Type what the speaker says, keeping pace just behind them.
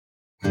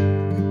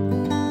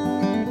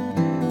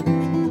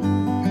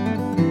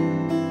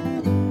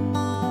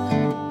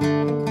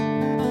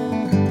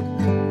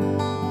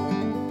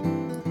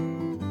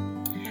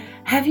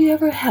Have you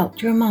ever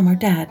helped your mum or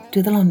dad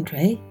do the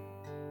laundry?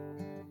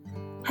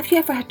 Have you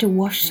ever had to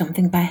wash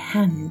something by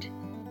hand,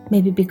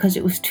 maybe because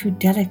it was too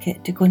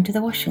delicate to go into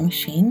the washing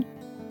machine?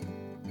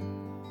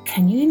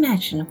 Can you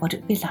imagine what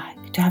it'd be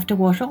like to have to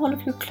wash all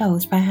of your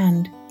clothes by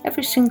hand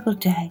every single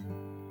day,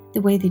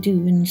 the way they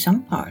do in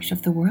some parts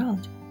of the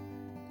world?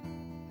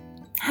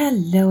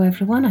 Hello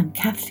everyone, I'm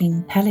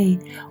Kathleen Pelly.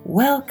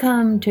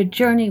 Welcome to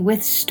Journey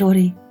with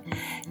Story.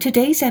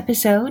 Today's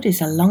episode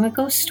is a long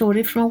ago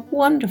story from a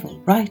wonderful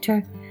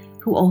writer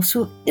who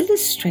also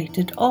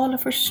illustrated all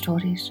of her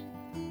stories.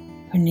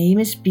 Her name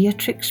is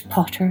Beatrix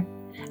Potter,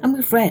 and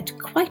we've read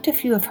quite a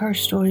few of her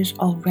stories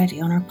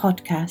already on our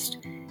podcast,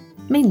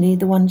 mainly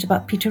the ones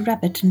about Peter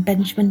Rabbit and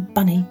Benjamin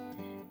Bunny.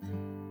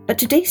 But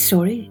today's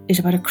story is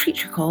about a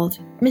creature called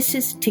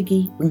Mrs.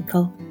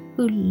 Tiggy-Winkle,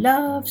 who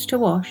loves to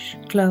wash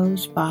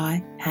clothes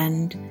by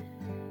hand.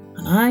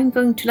 And I'm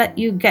going to let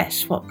you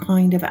guess what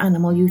kind of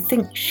animal you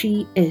think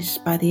she is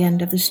by the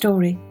end of the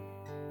story.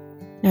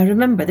 Now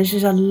remember, this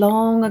is a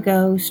long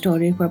ago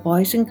story where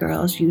boys and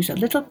girls use a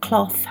little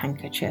cloth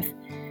handkerchief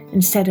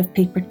instead of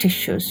paper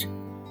tissues,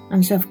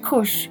 and so of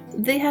course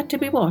they had to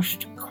be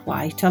washed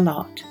quite a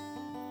lot.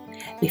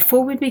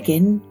 Before we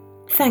begin,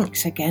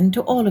 thanks again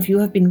to all of you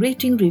who have been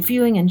rating,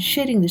 reviewing and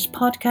sharing this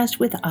podcast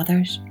with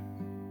others.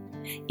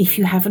 If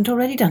you haven't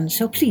already done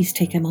so, please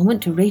take a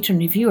moment to rate and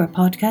review our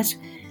podcast,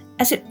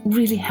 as it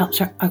really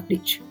helps our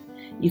outreach.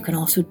 You can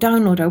also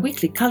download our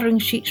weekly colouring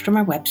sheets from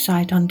our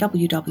website on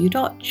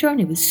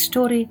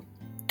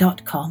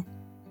www.journeywithstory.com.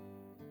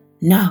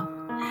 Now,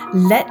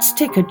 let's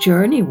take a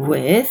journey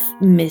with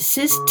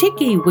Mrs.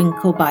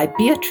 Tiggy-Winkle by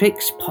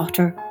Beatrix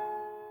Potter.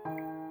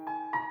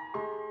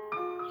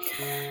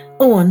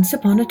 Once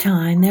upon a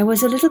time there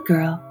was a little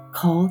girl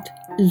called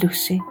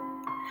Lucie,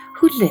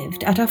 who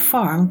lived at a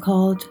farm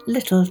called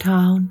Little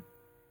Town.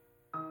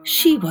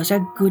 She was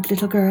a good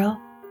little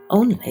girl,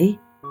 only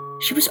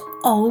she was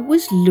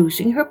always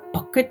losing her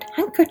pocket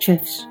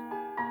handkerchiefs.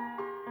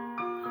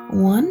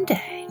 One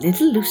day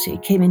little Lucie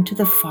came into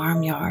the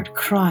farmyard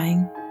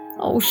crying.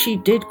 Oh, she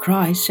did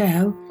cry so.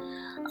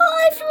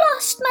 I've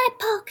lost my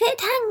pocket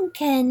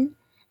hankin.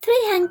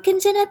 3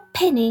 hankins and a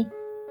penny.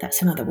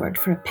 That's another word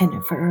for a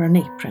pinafore or an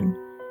apron.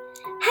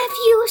 Have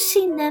you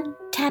seen them,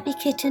 Tabby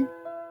Kitten?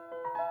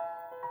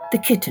 The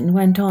kitten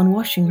went on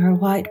washing her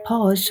white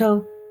paws,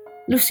 so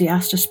Lucie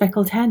asked a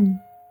speckled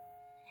hen.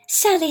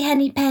 Sally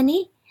Henny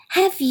Penny,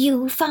 have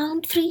you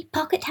found 3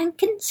 pocket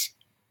hankins?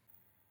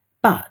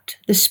 But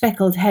the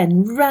speckled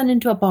hen ran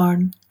into a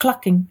barn,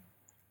 clucking,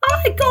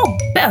 I go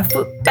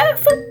barefoot,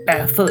 barefoot,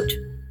 barefoot.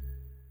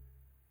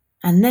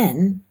 And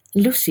then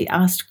Lucie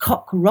asked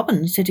Cock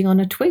Robin sitting on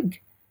a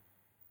twig.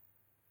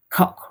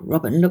 Cock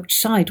Robin looked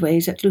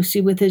sideways at Lucie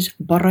with his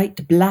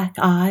bright black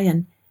eye,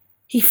 and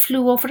he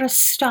flew over a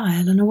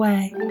stile and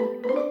away.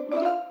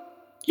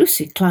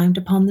 Lucie climbed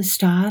upon the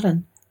stile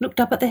and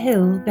looked up at the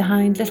hill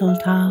behind Little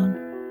Town,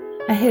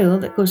 a hill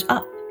that goes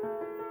up,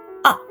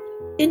 up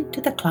into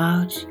the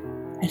clouds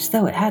as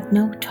though it had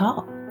no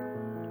top,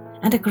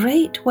 and a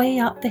great way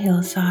up the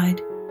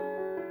hillside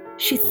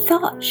she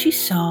thought she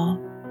saw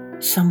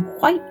some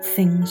white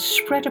things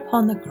spread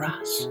upon the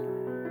grass.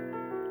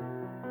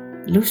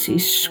 Lucie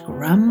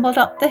scrambled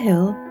up the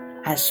hill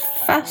as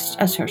fast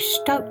as her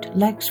stout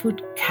legs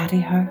would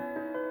carry her.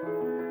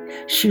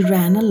 She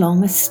ran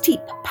along a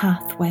steep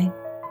pathway,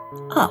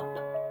 up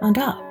and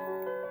up,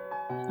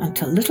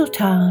 until Little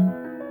Town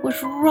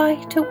was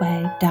right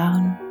away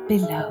down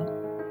below.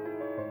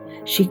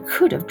 She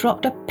could have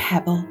dropped a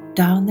pebble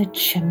down the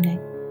chimney.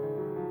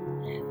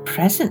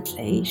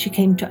 Presently she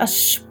came to a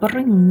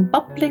spring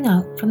bubbling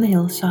out from the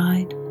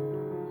hillside.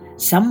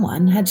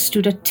 Someone had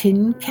stood a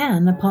tin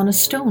can upon a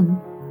stone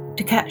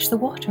to catch the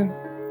water,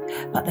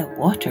 but the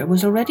water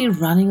was already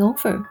running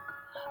over,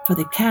 for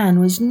the can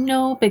was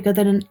no bigger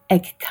than an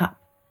egg cup.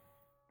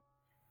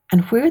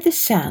 And where the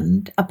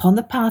sand upon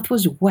the path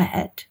was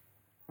wet,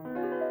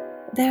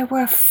 there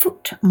were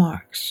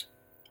footmarks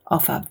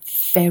of a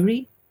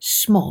very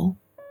small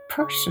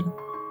person.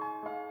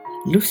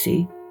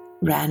 Lucie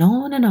ran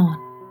on and on.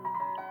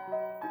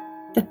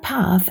 The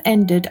path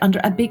ended under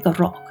a big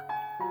rock.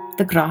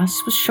 The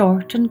grass was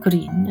short and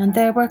green, and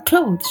there were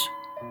clothes,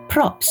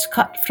 props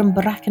cut from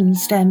bracken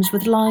stems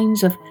with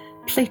lines of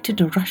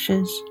plaited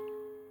rushes,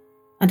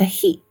 and a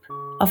heap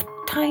of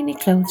tiny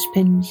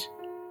clothespins,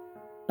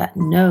 but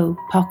no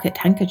pocket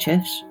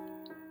handkerchiefs.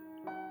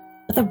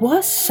 But there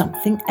was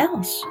something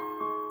else,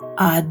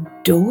 a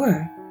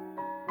door,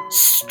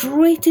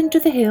 straight into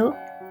the hill,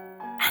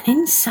 and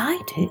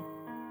inside it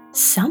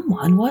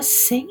someone was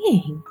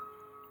singing.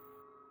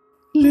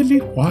 Lily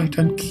white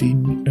and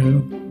clean,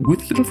 oh,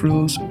 with little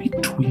frills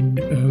between,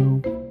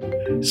 oh,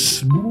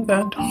 smooth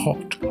and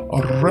hot,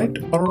 a red,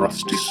 a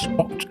rusty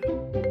spot,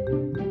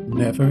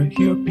 never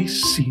here be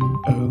seen,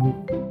 oh.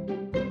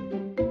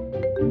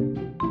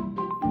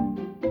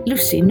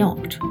 Lucie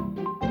knocked,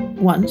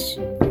 once,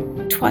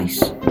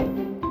 twice,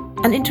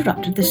 and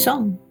interrupted the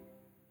song.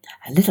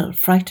 A little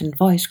frightened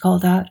voice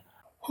called out,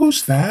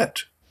 Who's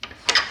that?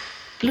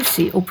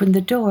 Lucie opened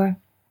the door,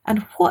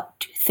 and what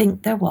do you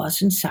think there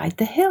was inside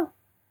the hill?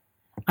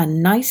 A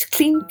nice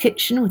clean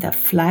kitchen with a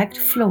flagged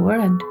floor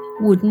and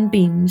wooden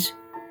beams,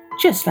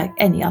 just like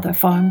any other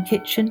farm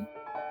kitchen.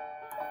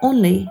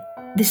 Only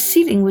the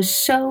ceiling was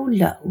so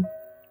low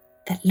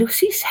that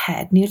Lucie's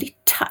head nearly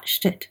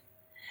touched it,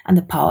 and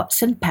the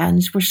pots and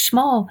pans were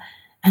small,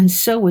 and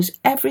so was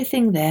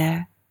everything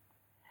there.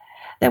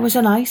 There was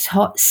a nice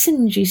hot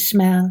singy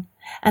smell,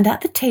 and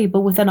at the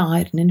table with an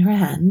iron in her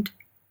hand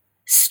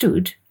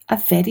stood a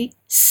very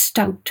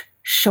stout,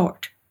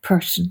 short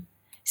person,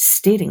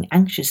 staring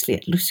anxiously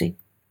at Lucie.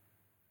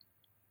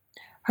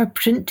 Her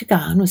print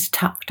gown was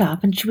tucked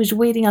up, and she was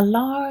wearing a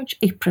large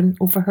apron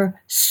over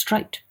her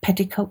striped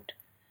petticoat.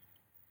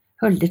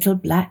 Her little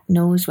black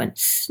nose went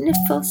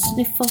sniffle,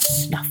 sniffle,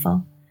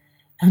 snuffle,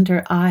 and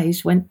her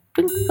eyes went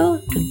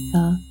twinkle,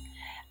 twinkle,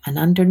 and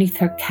underneath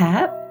her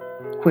cap,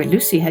 where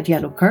Lucie had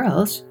yellow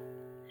curls,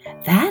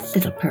 that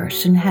little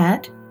person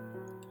had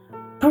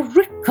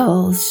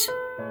prickles.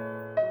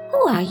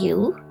 "Who are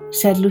you?"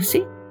 said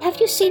Lucie. "Have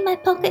you seen my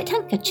pocket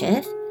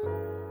handkerchief?"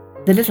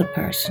 The little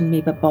person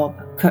made a bob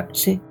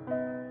curtsy.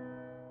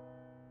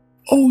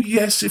 Oh,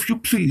 yes, if you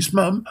please,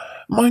 ma'am.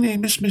 My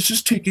name is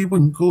Mrs.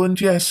 Tiggy-Winkle,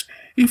 and yes,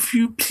 if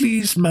you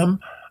please, ma'am,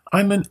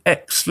 I'm an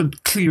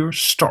excellent clear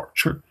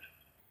starcher."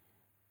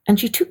 And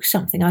she took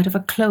something out of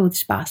a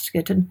clothes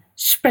basket and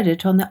spread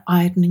it on the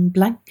ironing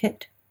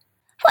blanket.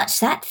 "What's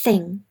that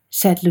thing?"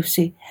 said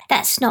Lucie.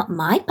 "That's not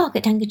my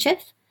pocket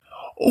handkerchief."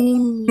 "Oh,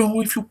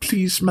 no, if you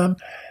please, ma'am.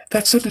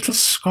 That's a little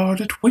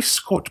scarlet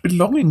waistcoat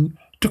belonging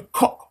to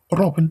Cock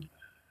Robin."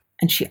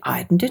 And she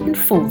ironed it and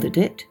folded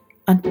it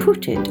and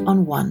put it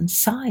on one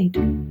side.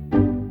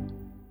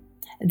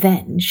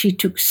 Then she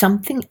took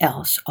something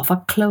else off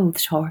a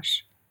clothes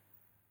horse.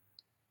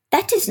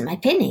 "That isn't my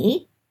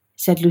pinny,"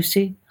 said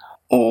Lucie.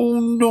 "Oh,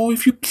 no,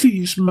 if you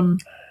please, ma'am.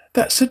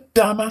 That's a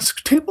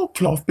damask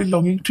tablecloth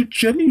belonging to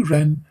Jenny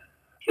Wren.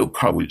 Look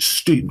how it's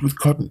stained with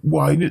currant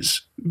wine.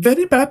 It's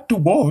very bad to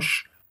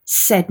wash,"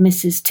 said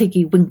Mrs.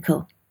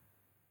 Tiggy-Winkle.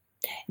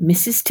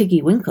 Mrs.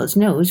 Tiggy-Winkle's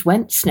nose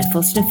went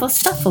sniffle, sniffle,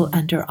 snuffle,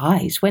 and her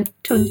eyes went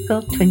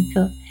twinkle,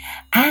 twinkle,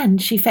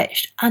 and she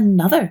fetched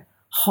another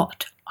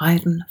hot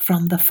iron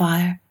from the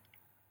fire.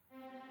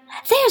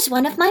 "There's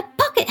one of my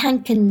pocket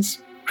hankins,"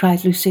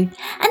 cried Lucie.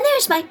 "and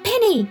there's my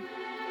penny."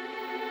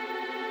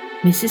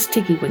 Mrs.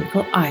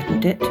 Tiggy-Winkle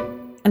ironed it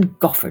and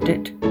goffered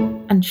it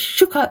and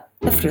shook out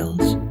the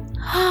frills.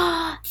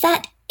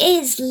 "That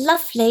is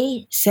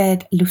lovely,"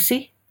 said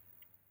Lucie.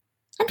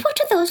 "And what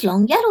are those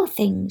long yellow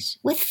things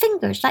with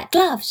fingers like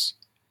gloves?"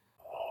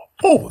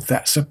 "Oh,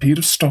 that's a pair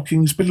of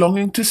stockings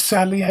belonging to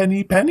Sally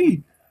Henny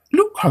Penny.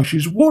 Look how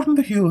she's worn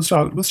the heels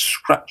out with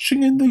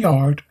scratching in the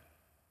yard.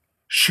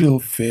 She'll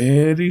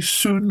very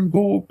soon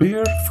go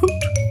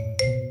barefoot,"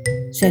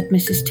 said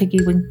Mrs.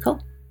 Tiggy-Winkle.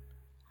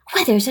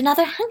 "Why, there's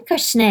another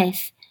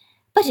hankersniff,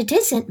 but it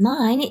isn't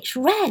mine, it's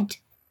red."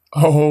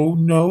 "Oh,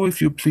 no,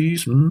 if you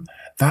please,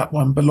 that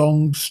one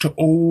belongs to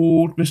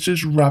old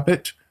Mrs.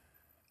 Rabbit,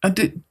 and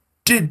it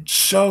did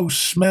so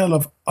smell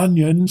of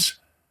onions.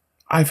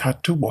 I've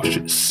had to wash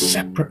it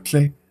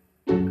separately.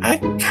 I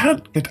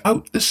can't get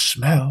out the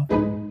smell."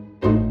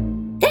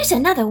 "There's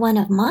another one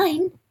of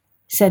mine,"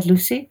 said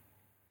Lucie.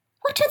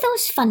 "What are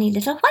those funny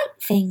little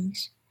white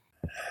things?"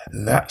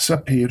 "That's a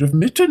pair of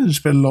mittens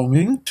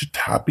belonging to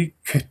Tabby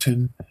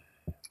Kitten.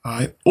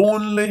 I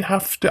only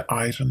have to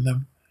iron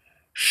them.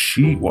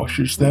 She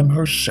washes them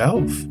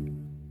herself."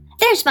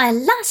 "There's my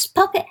last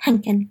pocket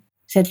hankin,"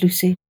 said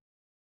Lucie.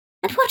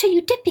 "And what are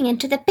you dipping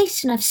into the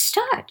basin of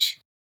starch?"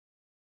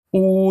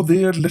 "Oh,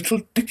 they're little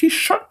dicky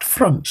shirt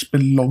fronts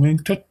belonging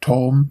to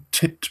Tom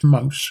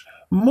Titmouse.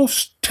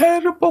 Most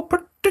terrible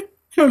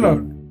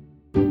particular,"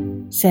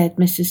 said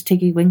Mrs.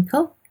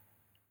 Tiggy-Winkle.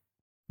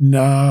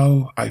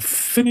 "Now I've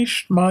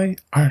finished my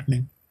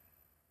ironing.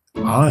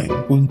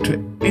 I'm going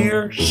to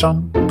air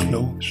some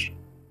clothes."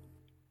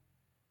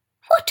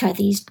 "What are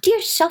these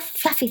dear soft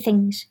fluffy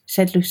things?"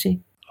 said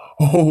Lucie.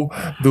 "Oh,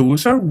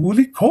 those are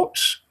woolly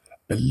coats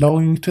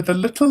belonging to the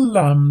little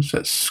lambs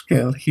at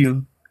Skell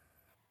Hill."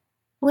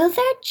 "Will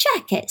their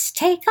jackets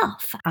take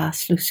off?"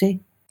 asked Lucie.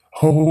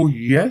 "Oh,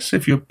 yes,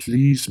 if you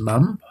please,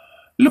 ma'am.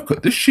 Look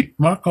at the sheep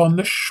mark on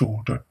the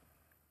shoulder.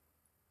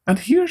 And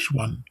here's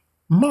one,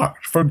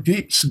 marked for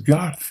Gates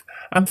Garth,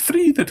 and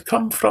 3 that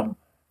come from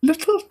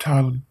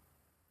Littletown.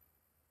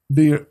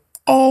 They're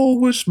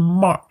always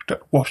marked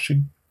at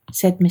washing,"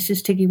 said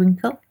Mrs.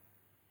 Tiggy-Winkle.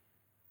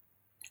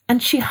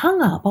 And she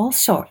hung up all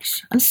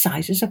sorts and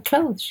sizes of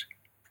clothes.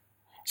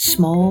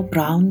 Small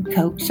brown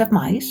coats of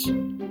mice,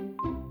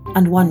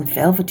 and one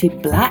velvety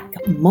black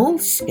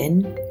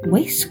moleskin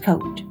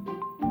waistcoat,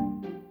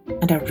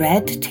 and a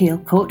red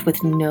tailcoat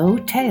with no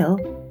tail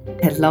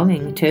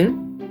belonging to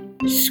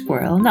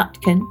Squirrel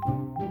Nutkin,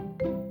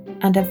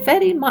 and a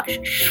very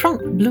much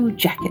shrunk blue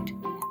jacket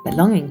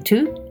belonging to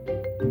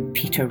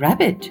Peter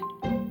Rabbit,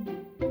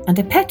 and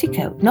a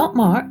petticoat not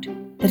marked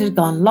that had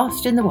gone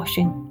lost in the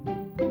washing.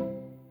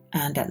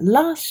 And at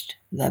last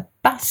the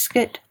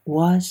basket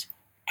was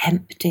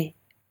empty.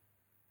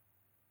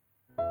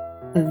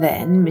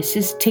 Then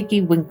Mrs.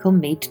 Tiggy-Winkle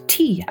made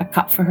tea, a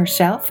cup for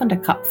herself and a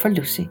cup for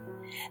Lucie.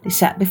 They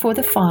sat before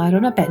the fire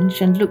on a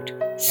bench and looked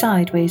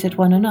sideways at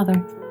one another.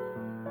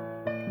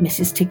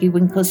 Mrs.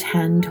 Tiggy-Winkle's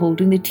hand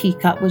holding the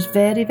teacup was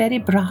very, very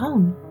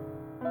brown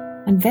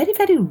and very,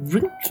 very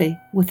wrinkly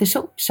with the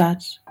soap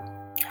suds.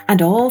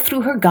 And all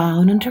through her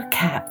gown and her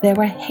cap there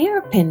were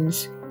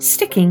hairpins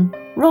sticking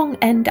wrong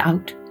end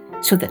out,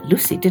 so that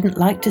Lucie didn't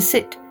like to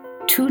sit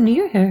too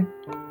near her.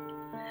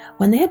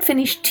 When they had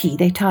finished tea,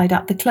 they tied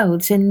up the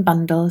clothes in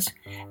bundles,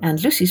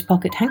 and Lucie's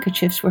pocket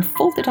handkerchiefs were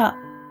folded up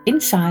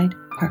inside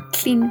her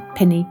clean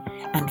pinny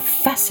and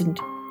fastened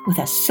with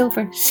a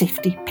silver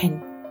safety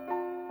pin.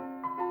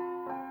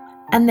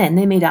 And then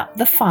they made up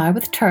the fire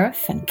with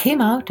turf and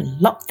came out and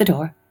locked the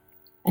door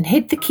and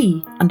hid the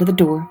key under the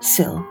door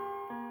sill.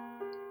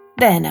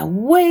 Then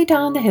away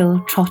down the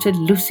hill trotted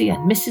Lucie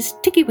and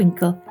Mrs.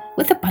 Tiggy-Winkle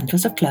with the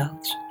bundles of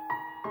clothes.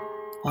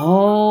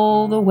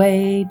 All the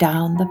way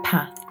down the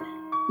path,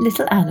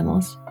 little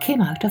animals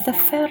came out of the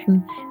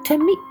fern to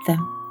meet them.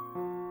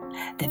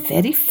 The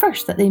very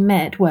first that they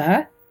met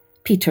were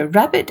Peter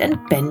Rabbit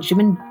and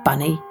Benjamin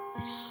Bunny,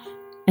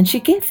 and she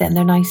gave them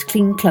their nice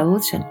clean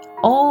clothes, and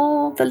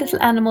all the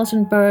little animals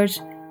and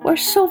birds were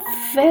so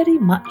very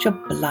much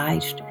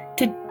obliged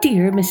to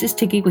dear Mrs.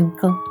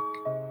 Tiggy-Winkle.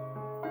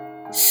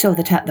 So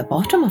that at the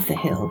bottom of the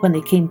hill, when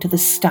they came to the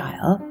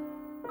stile,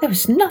 there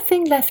was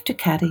nothing left to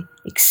carry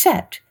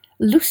except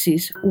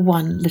Lucie's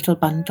one little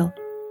bundle.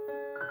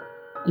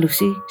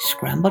 Lucie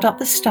scrambled up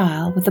the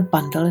stile with the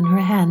bundle in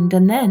her hand,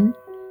 and then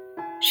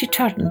she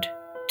turned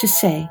to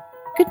say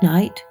good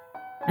night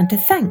and to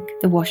thank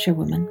the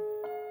washerwoman.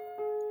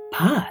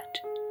 But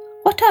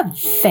what a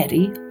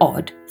very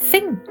odd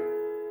thing!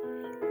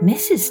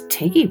 Mrs.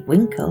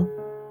 Tiggy-Winkle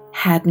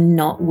had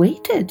not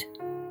waited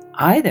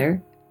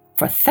either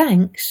for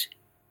thanks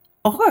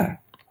or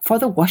for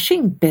the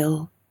washing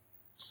bill.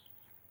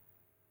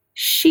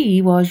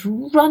 She was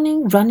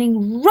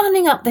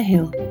running up the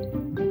hill.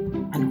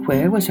 And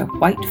where was her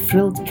white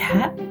frilled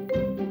cap,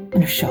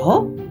 and her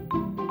shawl,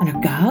 and her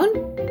gown,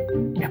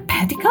 and her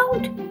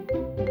petticoat?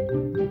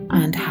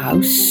 And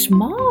how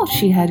small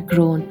she had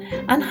grown,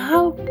 and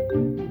how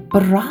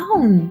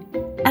brown,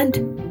 and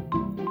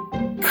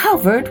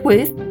covered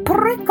with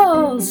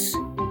prickles!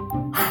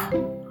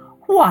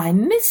 Why,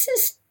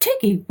 Mrs.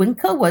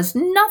 Tiggy-Winkle was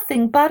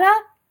nothing but a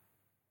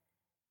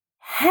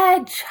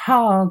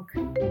hedgehog.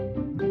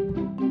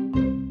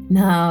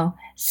 Now,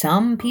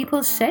 some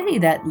people say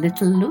that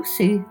little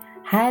Lucie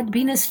had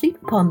been asleep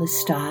upon the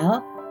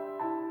stile,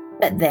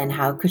 but then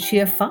how could she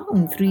have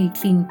found 3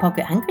 clean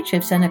pocket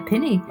handkerchiefs and a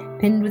penny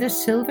pinned with a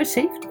silver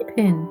safety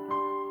pin?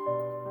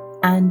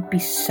 And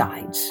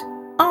besides,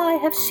 I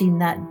have seen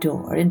that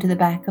door into the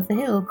back of the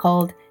hill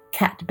called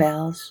Cat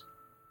Bells.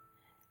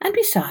 And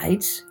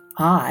besides,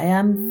 I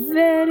am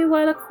very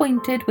well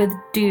acquainted with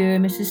dear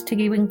Mrs.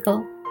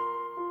 Tiggy-Winkle.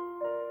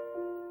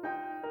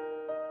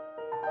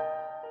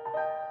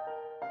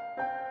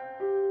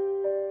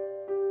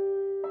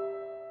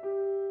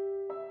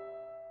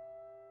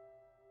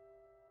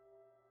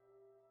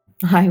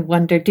 I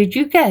wonder, did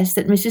you guess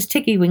that Mrs.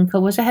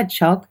 Tiggy-Winkle was a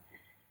hedgehog?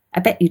 I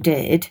bet you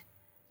did.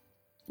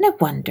 And I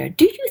wonder,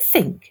 do you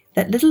think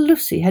that little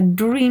Lucie had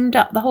dreamed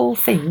up the whole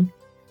thing,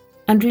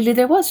 and really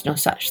there was no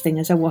such thing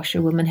as a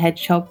washerwoman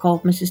hedgehog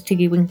called Mrs.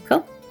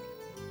 Tiggy-Winkle?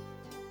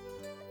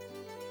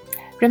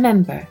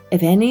 Remember,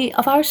 if any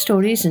of our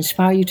stories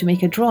inspire you to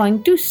make a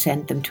drawing, do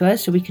send them to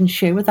us so we can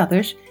share with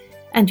others,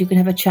 and you can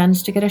have a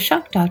chance to get a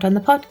shout out on the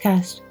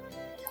podcast.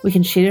 We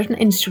can share it on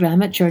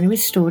Instagram at Journey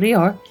with Story,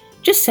 or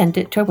just send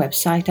it to our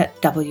website at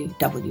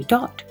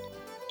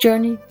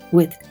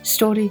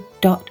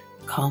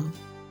www.journeywithstory.com.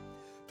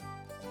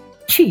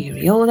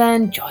 Cheerio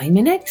then, join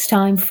me next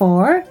time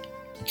for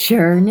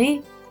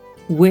Journey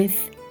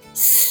with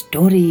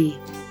Story.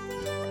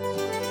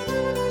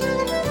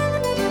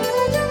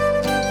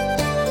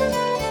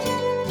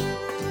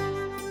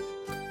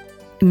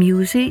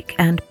 Music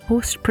and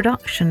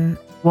post-production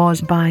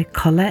was by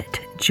Colette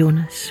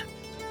Jonas.